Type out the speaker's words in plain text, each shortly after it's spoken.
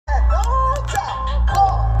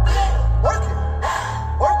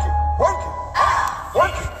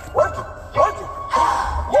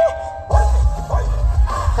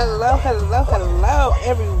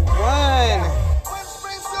everyone.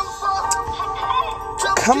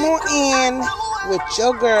 Come on in with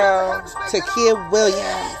your girl, Takia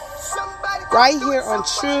Williams, right here on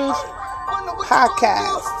Truth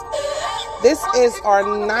Podcast. This is our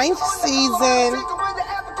 9th season,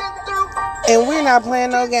 and we're not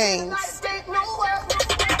playing no games.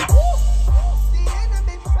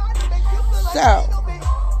 So,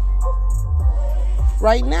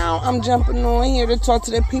 right now, I'm jumping on here to talk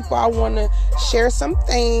to the people. I want to share some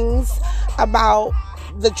things about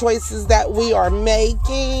the choices that we are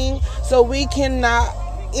making, so we cannot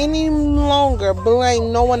any longer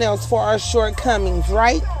blame no one else for our shortcomings,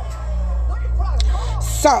 right?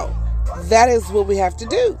 So, that is what we have to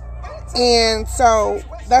do. And so,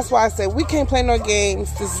 that's why I say we can't play no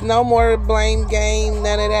games. There's no more blame game,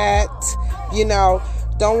 none of that. You know,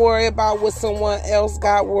 don't worry about what someone else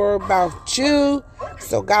got. Worry about you.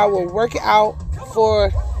 So God will work it out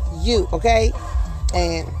for you, okay?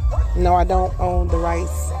 And no, I don't own the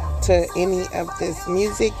rights to any of this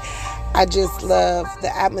music. I just love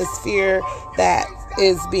the atmosphere that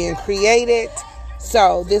is being created.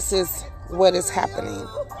 So this is what is happening.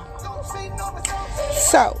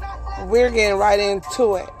 So we're getting right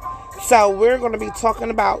into it. So we're going to be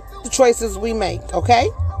talking about the choices we make, okay?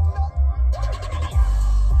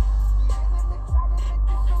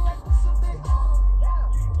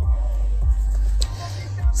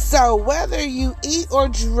 So whether you eat or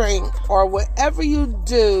drink or whatever you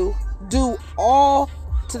do, do all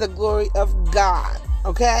to the glory of God,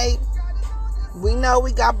 okay? We know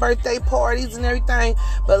we got birthday parties and everything,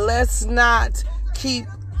 but let's not keep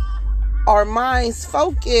our minds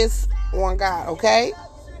focused on God, okay?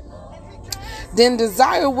 Then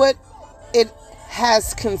desire what it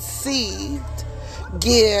has conceived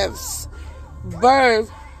gives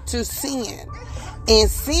birth to sin. And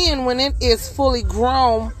sin, when it is fully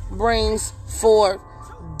grown, brings forth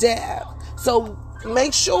death. So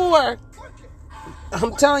make sure,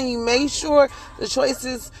 I'm telling you, make sure the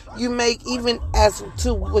choices you make, even as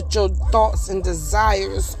to what your thoughts and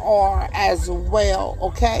desires are as well,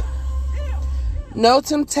 okay? No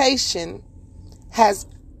temptation has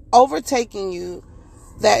overtaken you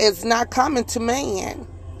that is not common to man.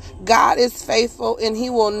 God is faithful, and he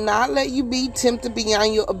will not let you be tempted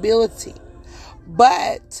beyond your ability.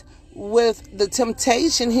 But with the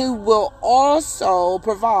temptation, he will also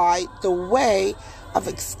provide the way of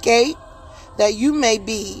escape that you may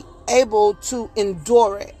be able to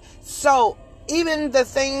endure it. So even the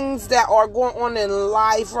things that are going on in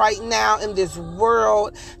life right now in this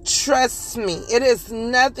world, trust me, it is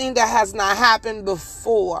nothing that has not happened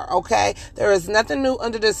before, okay? There is nothing new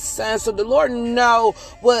under the sun. So the Lord knows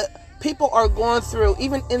what people are going through,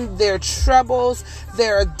 even in their troubles,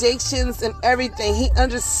 their addictions and everything. He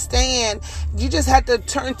understands. You just have to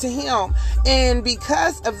turn to him. And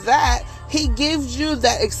because of that, he gives you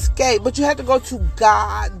that escape. But you have to go to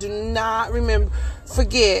God. Do not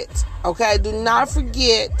forget, okay? Do not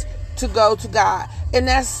forget to go to God. And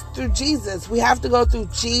that's through Jesus. We have to go through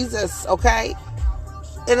Jesus, okay?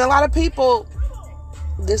 And a lot of people,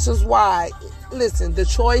 this is why, listen, the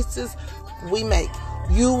choices we make,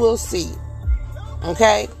 you will see,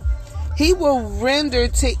 okay? He will render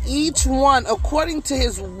to each one according to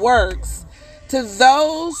his works. To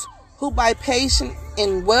those who by patience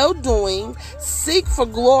and well-doing seek for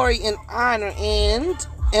glory and honor and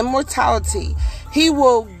immortality, he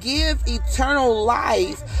will give eternal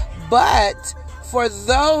life. But for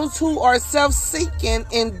those who are self-seeking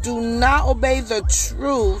and do not obey the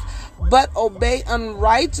truth, but obey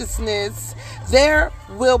unrighteousness, there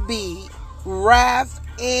will be wrath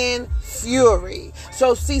and fury.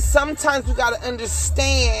 So see, sometimes you got to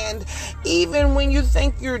understand, even when you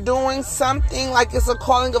think you're doing something like it's a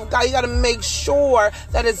calling of God, you got to make sure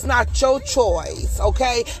that it's not your choice,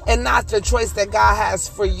 okay? And not the choice that God has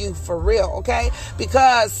for you for real, okay?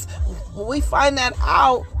 Because we find that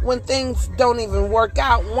out when things don't even work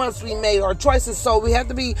out once we made our choices. So we have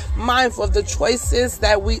to be mindful of the choices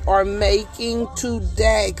that we are making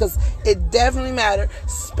today, because it definitely matters,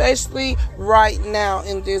 especially right now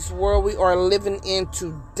in this world we are living in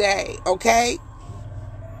today, okay?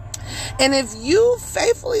 And if you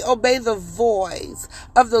faithfully obey the voice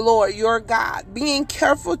of the Lord your God, being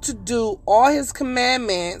careful to do all his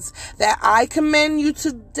commandments that I command you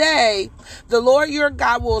today, the Lord your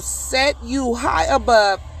God will set you high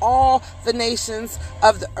above all the nations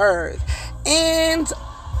of the earth. And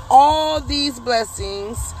all these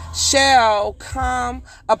blessings shall come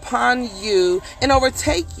upon you and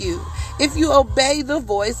overtake you if you obey the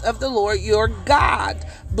voice of the Lord your God.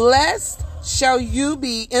 Blessed shall you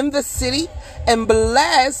be in the city, and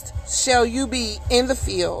blessed shall you be in the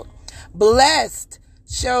field. Blessed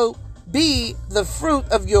shall be the fruit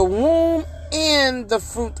of your womb, and the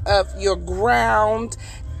fruit of your ground,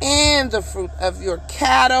 and the fruit of your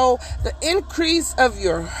cattle, the increase of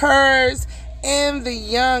your herds, and the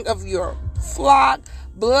young of your flock.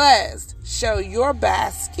 Blessed shall your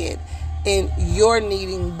basket and your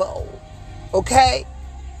kneading bowl. Okay?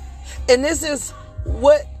 And this is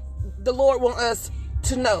what the Lord wants us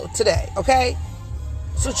to know today. Okay?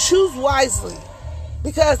 So choose wisely,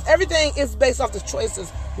 because everything is based off the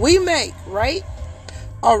choices we make, right?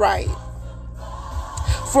 All right.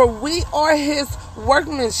 For we are his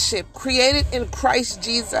workmanship, created in Christ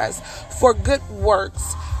Jesus for good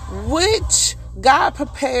works, which God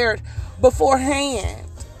prepared beforehand,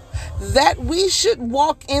 that we should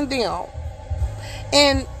walk in them.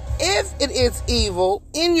 And if it is evil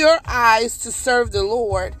in your eyes to serve the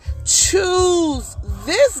Lord, choose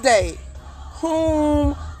this day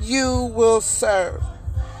whom you will serve,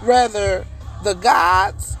 whether the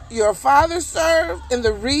gods your fathers served in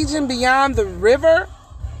the region beyond the river,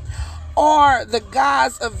 or the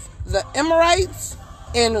gods of the Amorites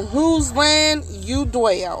in whose land you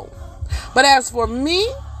dwell. But as for me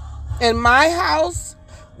and my house,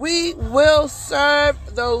 we will serve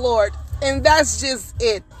the Lord. And that's just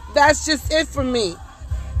it. That's just it for me.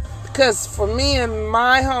 Because for me and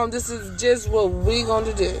my home, this is just what we're going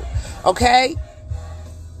to do. Okay?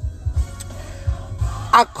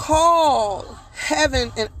 I call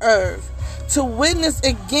heaven and earth to witness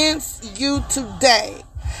against you today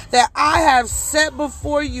that I have set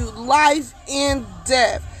before you life and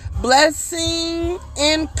death, blessing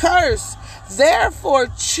and curse. Therefore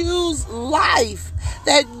choose life,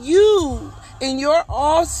 that you and your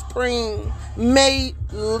offspring may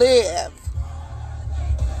live.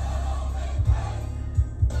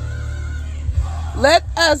 Let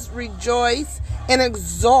us rejoice and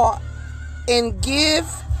exalt and give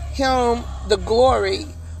him the glory,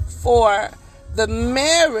 for the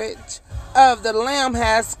marriage of the Lamb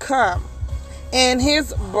has come, and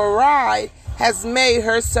his bride has made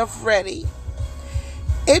herself ready.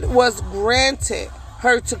 It was granted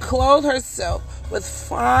her to clothe herself with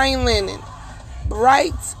fine linen,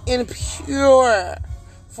 bright and pure,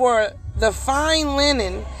 for the fine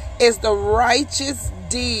linen is the righteous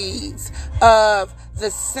deeds of the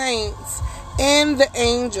saints. And the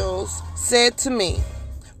angels said to me,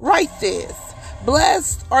 write this: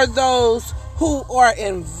 blessed are those who are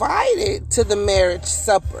invited to the marriage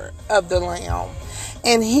supper of the Lamb.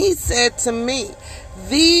 And he said to me,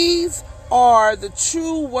 these are the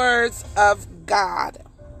true words of God.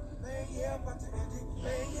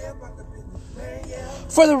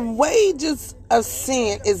 For the wages of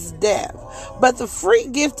sin is death, but the free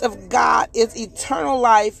gift of God is eternal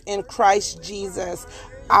life in Christ Jesus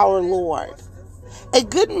our Lord. A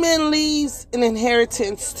good man leaves an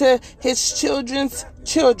inheritance to his children's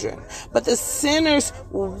children, but the sinner's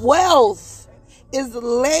wealth is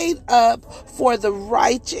laid up for the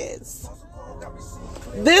righteous.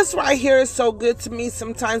 This right here is so good to me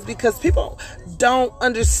sometimes, because people don't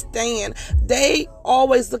understand. They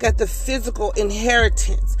always look at the physical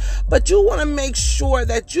inheritance, but you want to make sure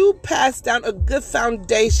that you pass down a good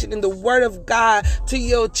foundation in the Word of God to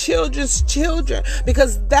your children's children,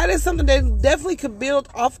 because that is something that definitely could build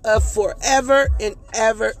off of forever and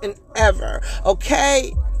ever and ever.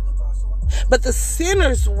 Okay? But the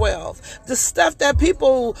sinner's wealth, the stuff that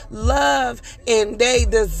people love and they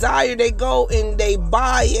desire, they go and they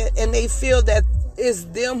buy it and they feel that it's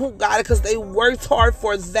them who got it because they worked hard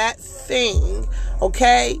for that thing,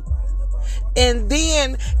 okay? And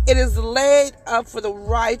then it is laid up for the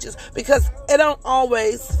righteous, because it don't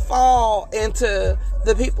always fall into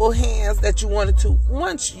the people's hands that you wanted to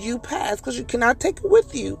once you pass, because you cannot take it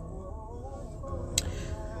with you.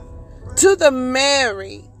 To the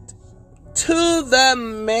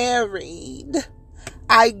married,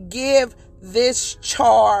 I give this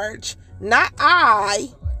charge, not I,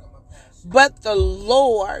 but the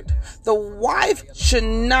Lord. The wife should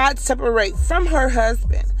not separate from her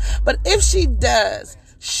husband, but if she does,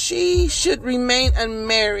 she should remain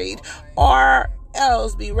unmarried, or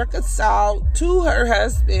else be reconciled to her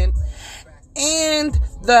husband. And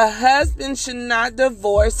the husband should not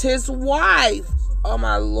divorce his wife. Oh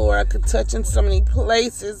my Lord, I could touch in so many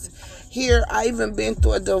places here. I even been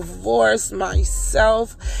through a divorce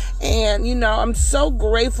myself. And, I'm so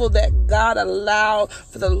grateful that God allowed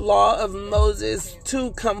for the law of Moses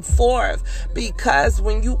to come forth. Because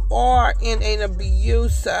when you are in an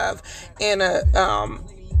abusive and a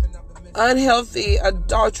unhealthy,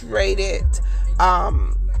 adulterated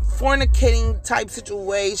fornicating type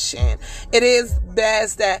situation, it is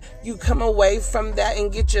best that you come away from that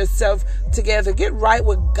and get yourself together. Get right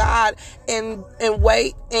with God and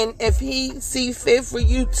wait. And if He see fit for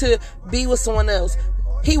you to be with someone else,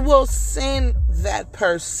 He will send that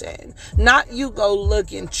person, not you go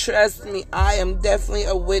looking. Trust me, I am definitely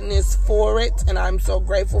a witness for it, and I'm so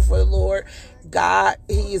grateful for the Lord God.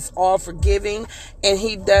 He is all forgiving, and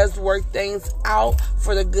He does work things out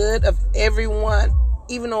for the good of everyone,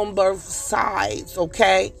 even on both sides,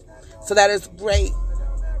 okay? So that is great.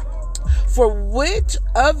 For which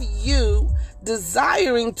of you,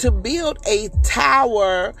 desiring to build a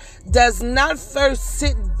tower, does not first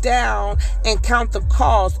sit down and count the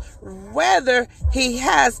cost, whether he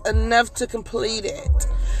has enough to complete it?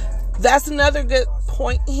 That's another good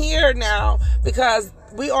point here now, because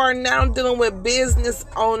we are now dealing with business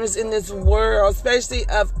owners in this world, especially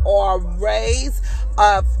of our race,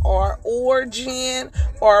 of our origin,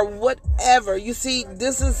 or whatever. You see,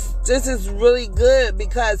 this is really good,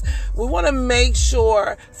 because we want to make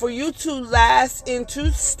sure for you to last and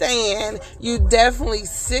to stand, you definitely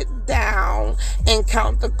sit down and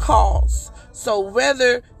count the costs. So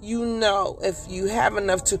whether you know if you have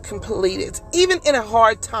enough to complete it, even in a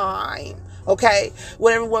hard time, okay,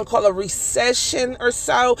 what everyone call a recession or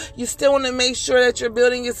so, you still want to make sure that your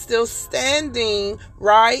building is still standing,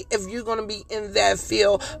 right? If you're going to be in that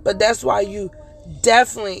field. But that's why you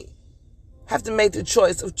definitely have to make the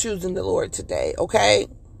choice of choosing the Lord today, okay?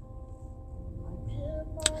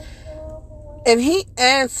 And He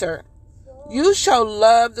answered, you shall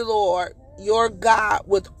love the Lord your God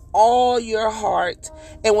with all your heart,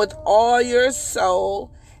 and with all your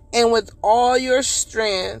soul, and with all your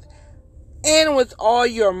strength, and with all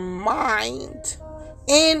your mind,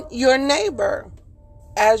 and your neighbor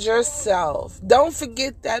as yourself. Don't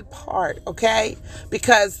forget that part, okay?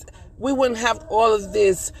 Because we wouldn't have all of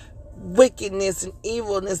this wickedness and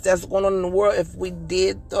evilness that's going on in the world if we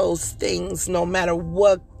did those things, no matter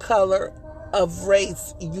what color of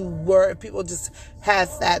race you were. People just had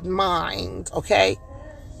that mind, okay?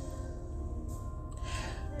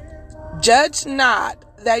 Judge not,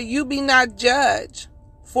 that you be not judged.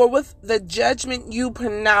 For with the judgment you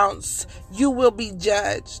pronounce, you will be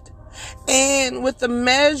judged. And with the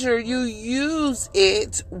measure you use,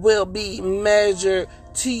 it will be measured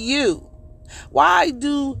to you. Why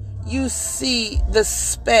do you see the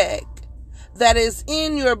speck that is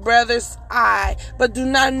in your brother's eye, but do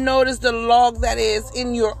not notice the log that is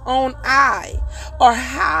in your own eye? Or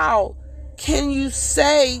how can you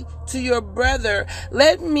say to your brother,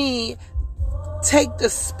 let me take the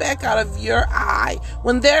speck out of your eye,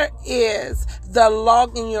 when there is the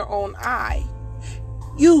log in your own eye?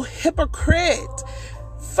 You hypocrite!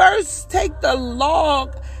 First take the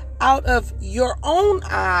log out of your own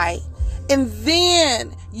eye, and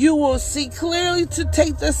then you will see clearly to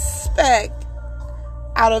take the speck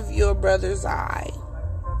out of your brother's eye.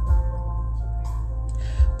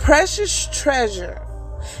 Precious treasure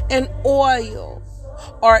and oil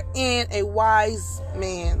are in a wise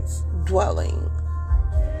man's dwelling,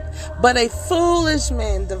 but a foolish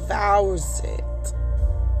man devours it.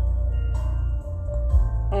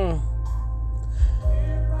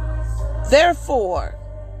 Therefore,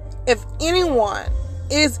 if anyone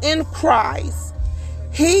is in Christ,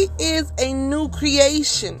 he is a new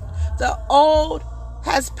creation. The old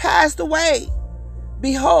has passed away.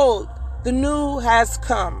 Behold, the new has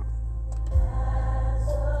come.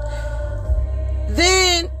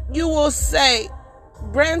 Then you will say,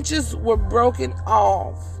 branches were broken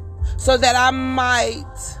off so that I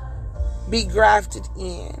might be grafted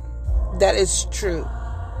in. That is true.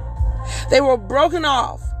 They were broken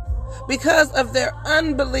off because of their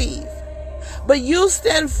unbelief. But you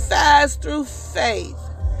stand fast through faith.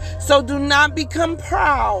 So do not become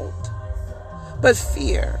proud, but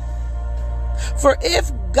fear. For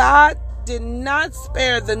if God did not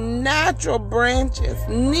spare the natural branches,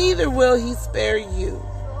 neither will He spare you.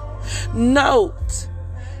 Note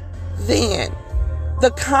then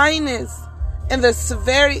the kindness and the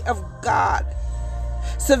severity of God.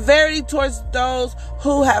 Severity towards those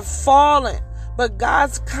who have fallen, but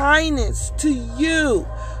God's kindness to you,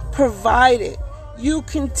 provided you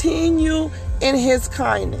continue in His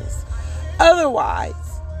kindness. Otherwise,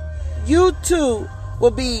 you too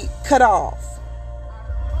will be cut off.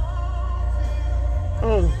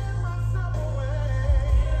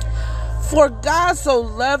 For God so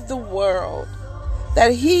loved the world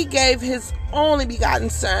that He gave His only begotten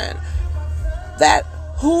Son, that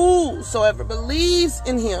whosoever believes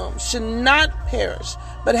in Him should not perish,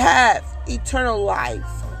 but have eternal life.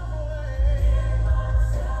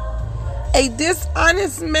 A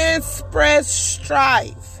dishonest man spreads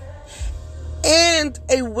strife, and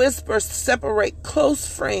a whisper separate close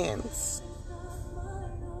friends.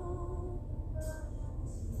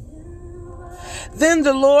 Then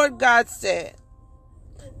the Lord God said,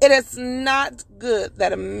 "It is not good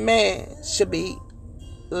that a man should be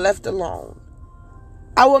left alone.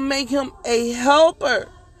 I will make him a helper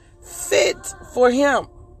fit for him."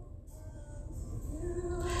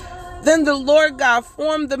 Then the Lord God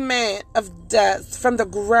formed the man of dust from the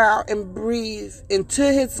ground and breathed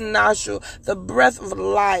into his nostril the breath of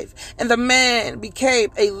life, and the man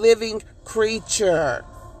became a living creature.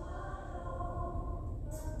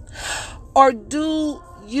 Or do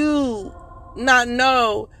you not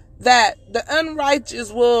know that the unrighteous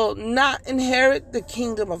will not inherit the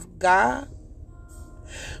kingdom of God?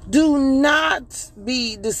 Do not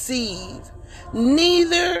be deceived.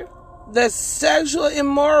 Neither the sexually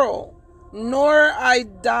immoral, nor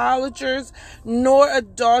idolaters, nor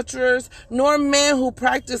adulterers, nor men who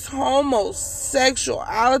practice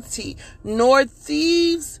homosexuality, nor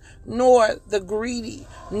thieves, nor the greedy,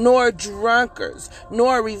 nor drunkards,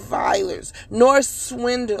 nor revilers, nor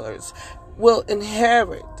swindlers will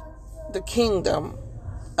inherit the kingdom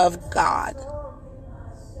of God.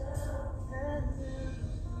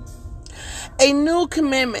 A new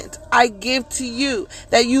commandment I give to you,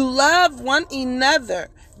 that you love one another,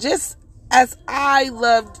 just as I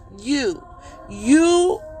loved you.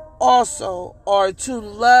 You also are to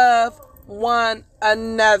love one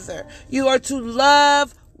another. You are to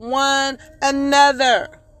love one another.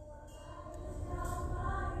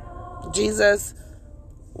 Jesus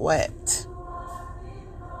wept.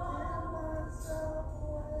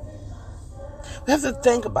 We have to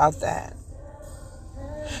think about that.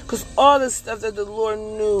 Because all the stuff that the Lord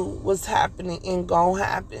knew was happening and gonna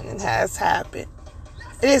happen and has happened.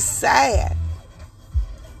 It is sad.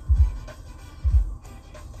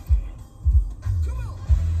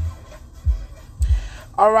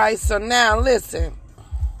 Alright, so now listen.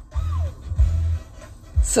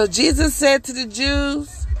 So Jesus said to the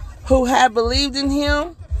Jews who had believed in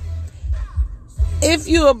him, "If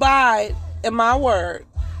you abide in my word,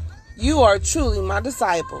 you are truly my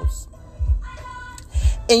disciples.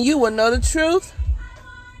 And you will know the truth,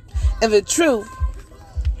 and the truth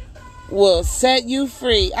will set you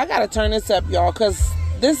free." I gotta turn this up, y'all, because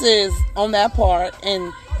this is on that part,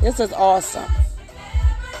 and this is awesome.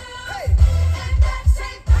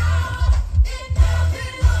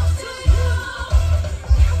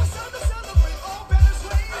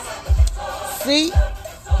 See?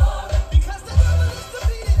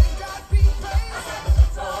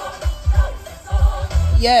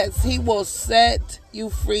 Yes, he will set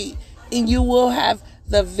you free, and you will have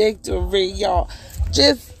the victory, y'all.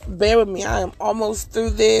 Just bear with me. I am almost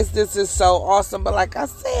through this. This is so awesome. But like I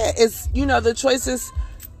said, it's, the choices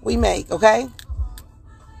we make, okay?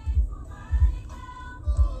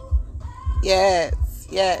 Yes.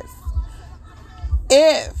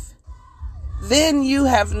 If then you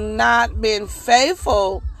have not been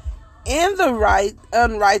faithful in the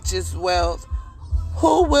unrighteous wealth,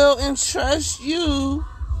 who will entrust you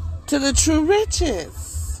to the true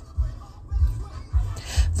riches?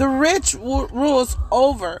 The rich rules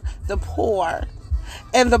over the poor,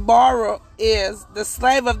 and the borrower is the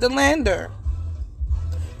slave of the lender.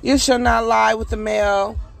 You shall not lie with a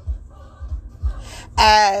male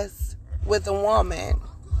as with a woman.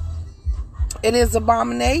 It is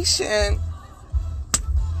abomination.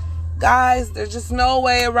 Guys, there's just no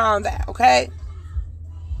way around that, okay?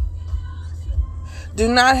 Do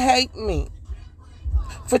not hate me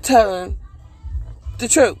for telling the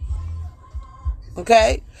truth.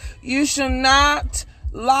 Okay? You shall not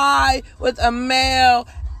lie with a male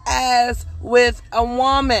as with a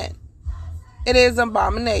woman. It is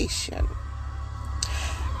abomination.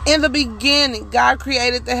 In the beginning, God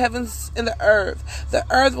created the heavens and the earth. The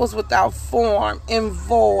earth was without form and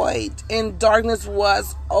void, and darkness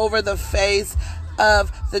was over the face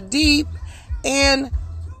of the deep, and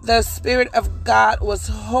the Spirit of God was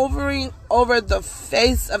hovering over the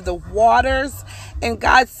face of the waters. And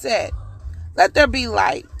God said, "Let there be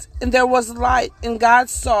light." And there was light, and God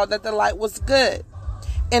saw that the light was good.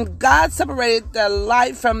 And God separated the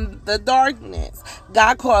light from the darkness.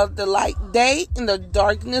 God called the light day, and the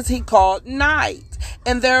darkness he called night.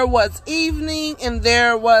 And there was evening, and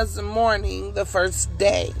there was morning the first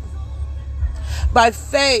day. By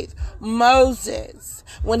faith, Moses,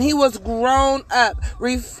 when he was grown up,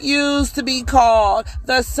 refused to be called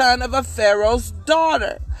the son of a Pharaoh's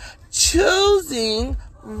daughter, choosing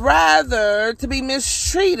rather to be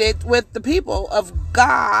mistreated with the people of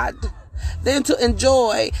God than to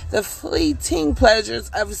enjoy the fleeting pleasures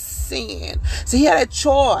of sin. So he had a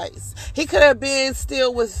choice. He could have been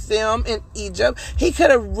still with them in Egypt. He could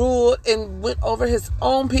have ruled and went over his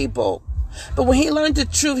own people. But when he learned the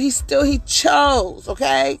truth, he chose,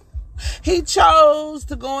 okay? He chose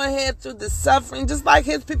to go ahead through the suffering just like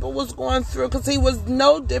his people was going through, because he was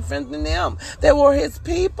no different than them. They were his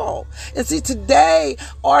people. And see, today,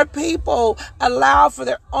 our people allow for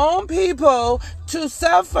their own people to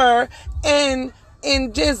suffer and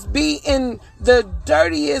just be in the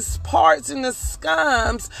dirtiest parts and the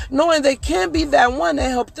scums, knowing they can't be that one to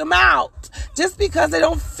help them out. Just because they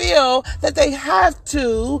don't feel that they have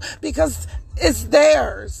to, because it's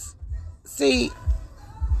theirs. See,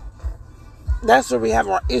 that's where we have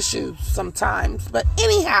our issues sometimes. But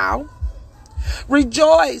anyhow,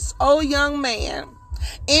 rejoice, O young man,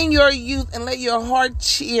 in your youth, and let your heart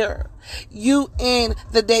cheer you in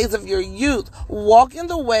the days of your youth. Walk in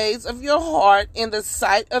the ways of your heart in the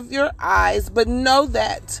sight of your eyes, but know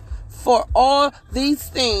that for all these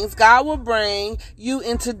things God will bring you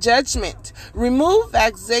into judgment. Remove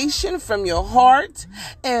vexation from your heart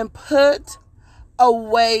and put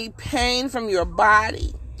away pain from your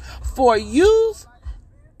body. For youth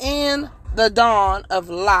and the dawn of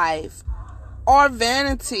life are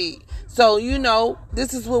vanity. So,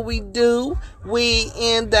 this is what we do. We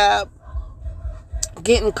end up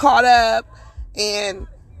getting caught up in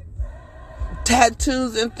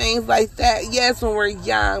tattoos and things like that. Yes, when we're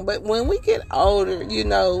young. But when we get older, you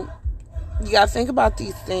got to think about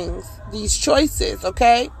these things, these choices,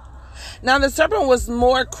 okay? Now, the serpent was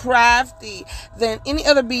more crafty than any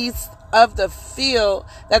other beast of the field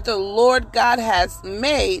that the Lord God has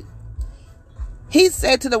made. He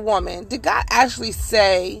said to the woman, did God actually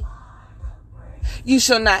say, you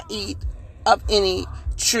shall not eat of any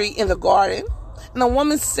tree in the garden? And the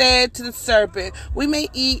woman said to the serpent, we may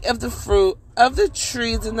eat of the fruit of the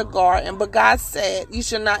trees in the garden, but God said, you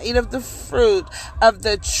shall not eat of the fruit of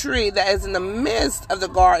the tree that is in the midst of the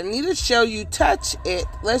garden, neither shall you touch it,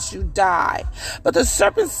 lest you die. But the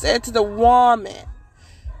serpent said to the woman,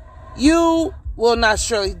 you will not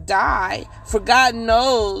surely die, for God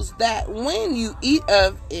knows that when you eat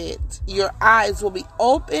of it, your eyes will be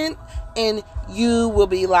opened, and you will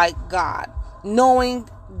be like God, knowing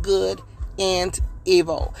good and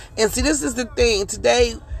evil. And see, this is the thing.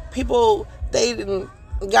 Today, people, they didn't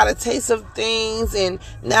got a taste of things, and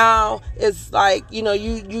now it's like, you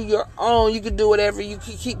your own. You can do whatever. You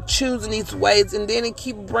can keep choosing these ways, and then it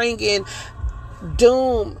keep bringing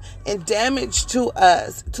doom and damage to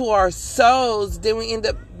us, to our souls. Then we end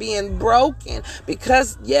up being broken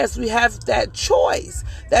because, yes, we have that choice,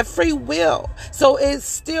 that free will. So it's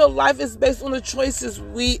still, life is based on the choices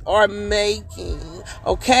we are making,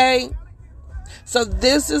 okay? So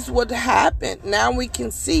this is what happened. Now we can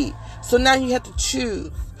see. So now you have to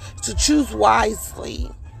choose wisely.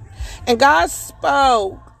 And God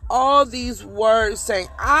spoke all these words, saying,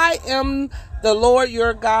 I am the Lord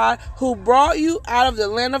your God, who brought you out of the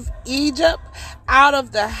land of Egypt, out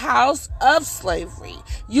of the house of slavery.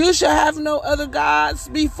 You shall have no other gods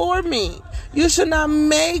before me. You shall not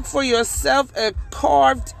make for yourself a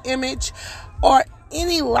carved image or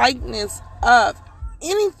any likeness of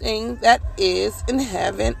anything that is in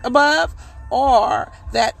heaven above, or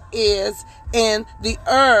that is in the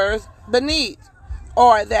earth beneath,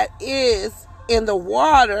 or that is in the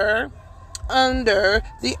water under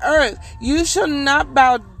the earth. You shall not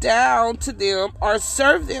bow down to them or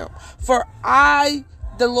serve them, for I,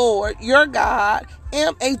 the Lord your God,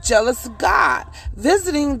 am a jealous God,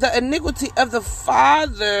 visiting the iniquity of the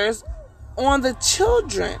fathers on the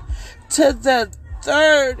children, to the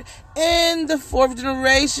third and the fourth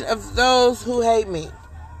generation of those who hate me.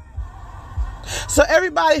 So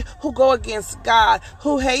everybody who go against God,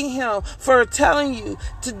 who hate him for telling you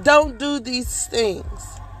to don't do these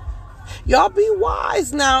things, y'all be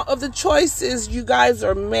wise now of the choices you guys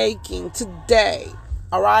are making today.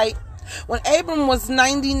 All right? When Abram was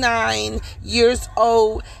 99 years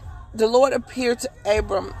old, the Lord appeared to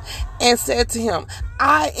Abram and said to him,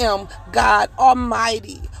 I am God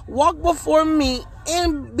Almighty. Walk before me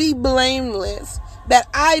and be blameless, that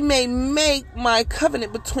I may make my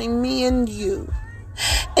covenant between me and you,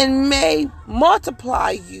 and may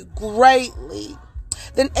multiply you greatly.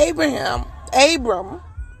 Then Abram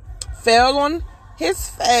fell on his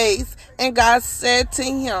face, and God said to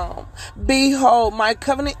him, behold, my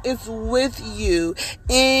covenant is with you,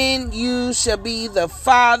 and you shall be the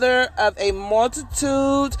father of a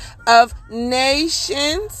multitude of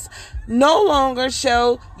nations. No longer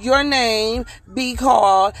shall your name be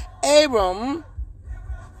called Abram,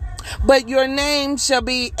 but your name shall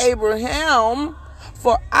be Abraham,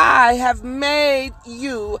 For I have made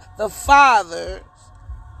you the father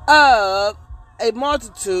of a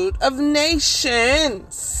multitude of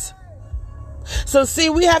nations. So see,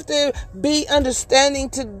 we have to be understanding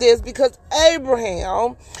to this, because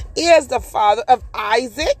Abraham is the father of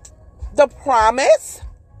Isaac, the promise,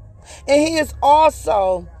 and he is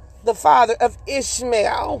also the father of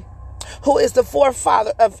Ishmael, who is the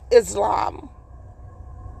forefather of Islam.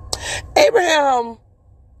 Abraham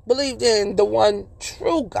believed in the one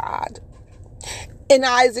true God, and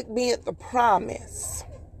Isaac being the promise.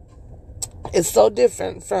 It's so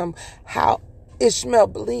different from how Ishmael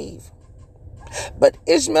believed. But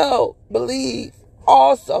Ishmael believed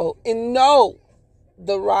also and know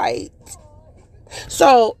the right.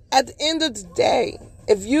 So at the end of the day,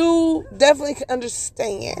 if you definitely can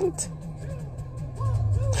understand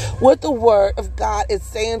what the word of God is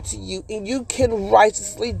saying to you, and you can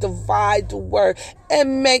righteously divide the word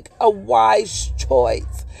and make a wise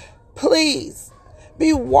choice, please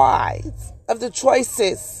be wise of the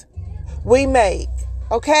choices we make.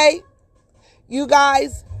 Okay? You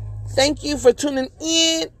guys, thank you for tuning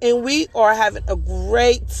in, and we are having a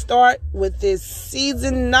great start with this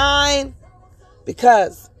season 9,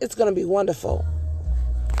 because it's going to be wonderful.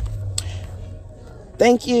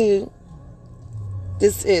 Thank you.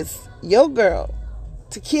 This is your girl,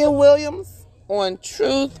 Takia Williams, on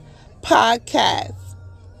Truth Podcast.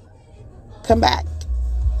 Come back.